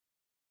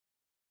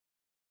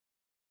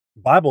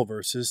Bible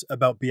verses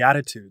about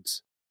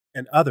Beatitudes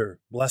and other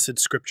blessed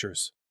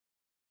scriptures.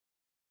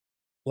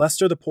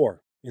 Blessed are the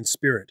poor in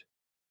spirit,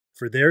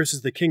 for theirs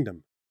is the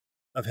kingdom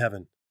of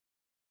heaven.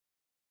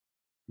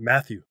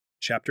 Matthew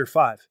chapter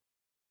 5,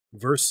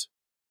 verse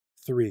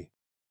 3.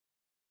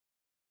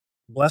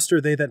 Blessed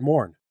are they that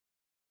mourn,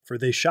 for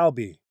they shall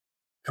be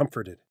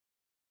comforted.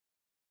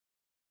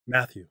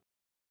 Matthew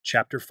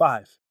chapter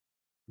 5,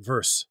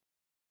 verse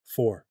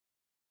 4.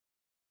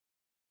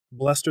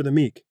 Blessed are the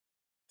meek,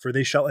 for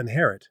they shall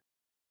inherit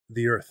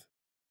the earth.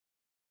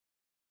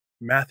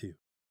 Matthew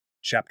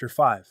chapter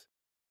 5,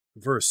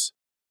 verse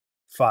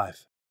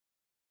 5.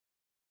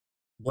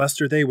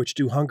 Blessed are they which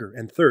do hunger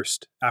and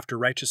thirst after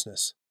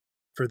righteousness,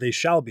 for they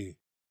shall be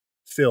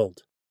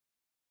filled.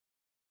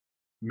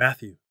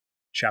 Matthew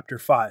chapter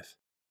 5,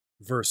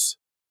 verse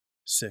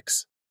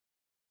 6.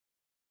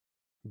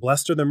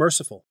 Blessed are the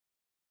merciful,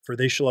 for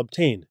they shall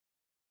obtain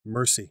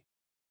mercy.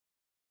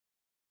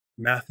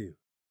 Matthew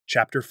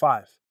chapter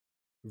 5,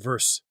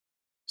 verse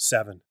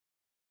 7.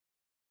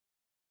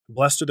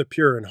 Blessed are the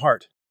pure in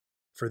heart,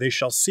 for they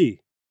shall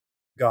see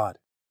God.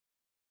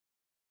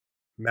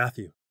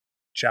 Matthew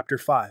chapter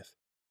 5,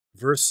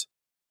 verse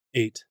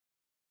 8.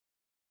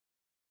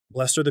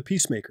 Blessed are the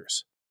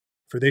peacemakers,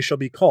 for they shall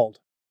be called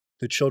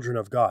the children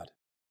of God.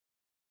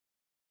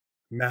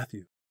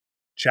 Matthew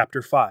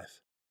chapter 5,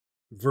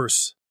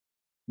 verse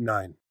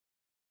 9.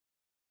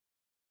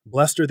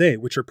 Blessed are they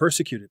which are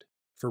persecuted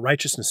for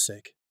righteousness'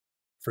 sake,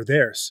 for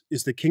theirs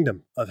is the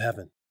kingdom of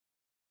heaven.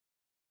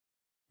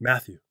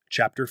 Matthew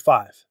chapter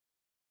 5,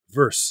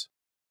 verse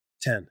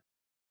 10.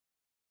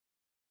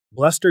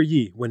 Blessed are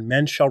ye when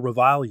men shall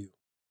revile you,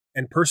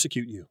 and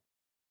persecute you,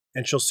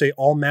 and shall say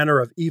all manner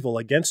of evil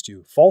against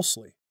you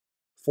falsely,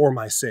 for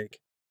my sake.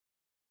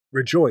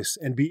 Rejoice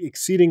and be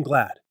exceeding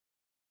glad,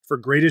 for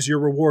great is your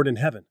reward in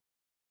heaven,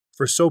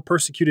 for so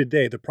persecuted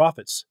they the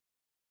prophets,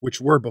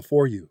 which were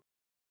before you.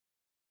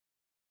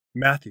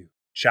 Matthew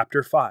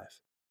chapter 5,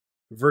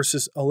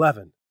 verses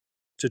 11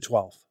 to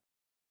 12.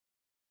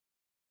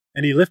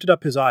 And he lifted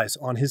up his eyes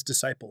on his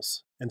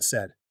disciples, and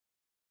said,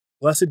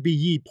 Blessed be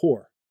ye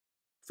poor,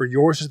 for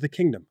yours is the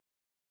kingdom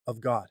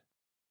of God.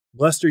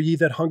 Blessed are ye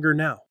that hunger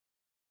now,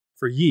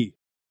 for ye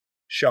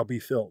shall be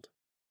filled.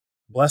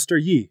 Blessed are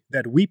ye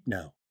that weep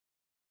now,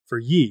 for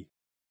ye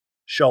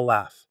shall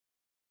laugh.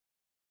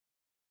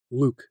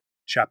 Luke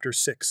chapter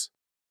 6,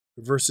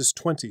 verses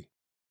 20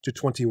 to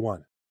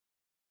 21.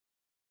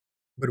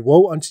 But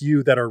woe unto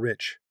you that are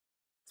rich,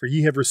 for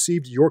ye have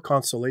received your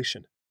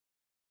consolation.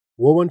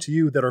 Woe unto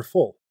you that are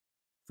full,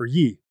 for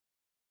ye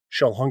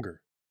shall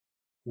hunger.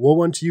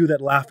 Woe unto you that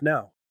laugh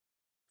now,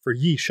 for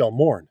ye shall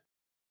mourn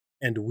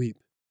and weep.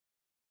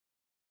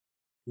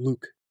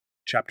 Luke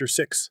chapter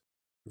 6,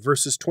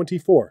 verses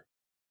 24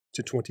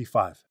 to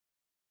 25.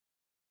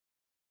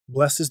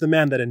 Blessed is the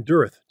man that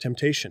endureth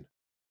temptation,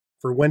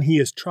 for when he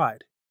is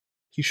tried,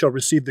 he shall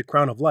receive the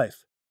crown of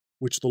life,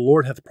 which the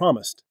Lord hath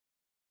promised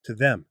to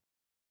them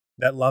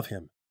that love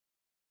him.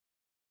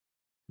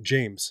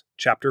 James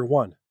chapter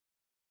 1,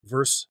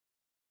 verse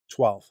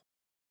 12.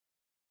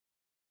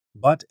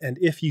 But and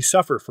if ye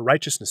suffer for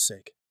righteousness'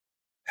 sake,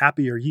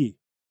 happy are ye,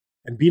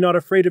 and be not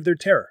afraid of their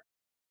terror,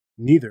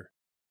 neither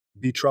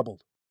be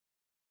troubled.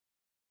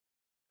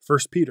 1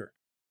 Peter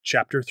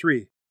chapter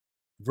 3,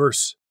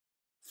 verse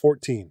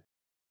 14.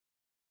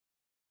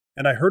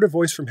 And I heard a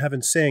voice from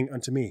heaven saying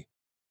unto me,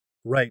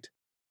 Write,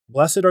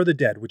 Blessed are the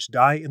dead which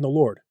die in the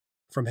Lord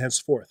from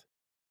henceforth.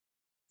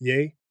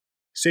 Yea,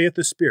 saith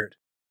the Spirit,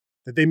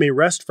 that they may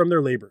rest from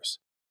their labors,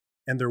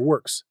 and their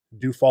works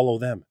do follow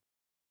them.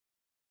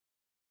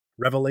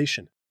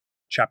 Revelation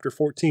chapter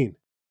 14,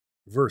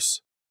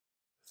 verse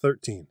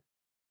 13.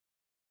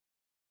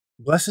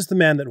 Blessed is the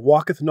man that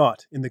walketh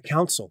not in the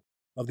counsel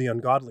of the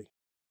ungodly,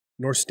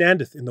 nor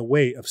standeth in the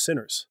way of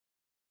sinners,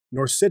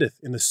 nor sitteth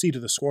in the seat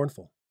of the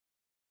scornful.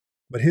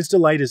 But his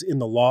delight is in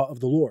the law of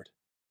the Lord,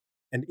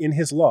 and in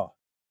his law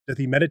doth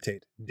he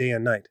meditate day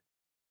and night.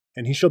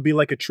 And he shall be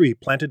like a tree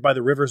planted by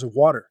the rivers of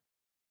water,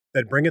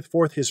 that bringeth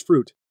forth his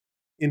fruit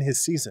in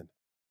his season.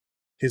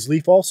 His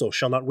leaf also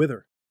shall not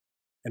wither,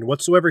 and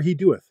whatsoever he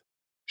doeth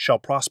shall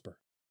prosper.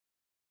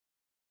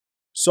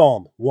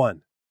 Psalm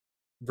 1,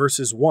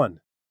 verses 1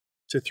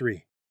 to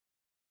 3.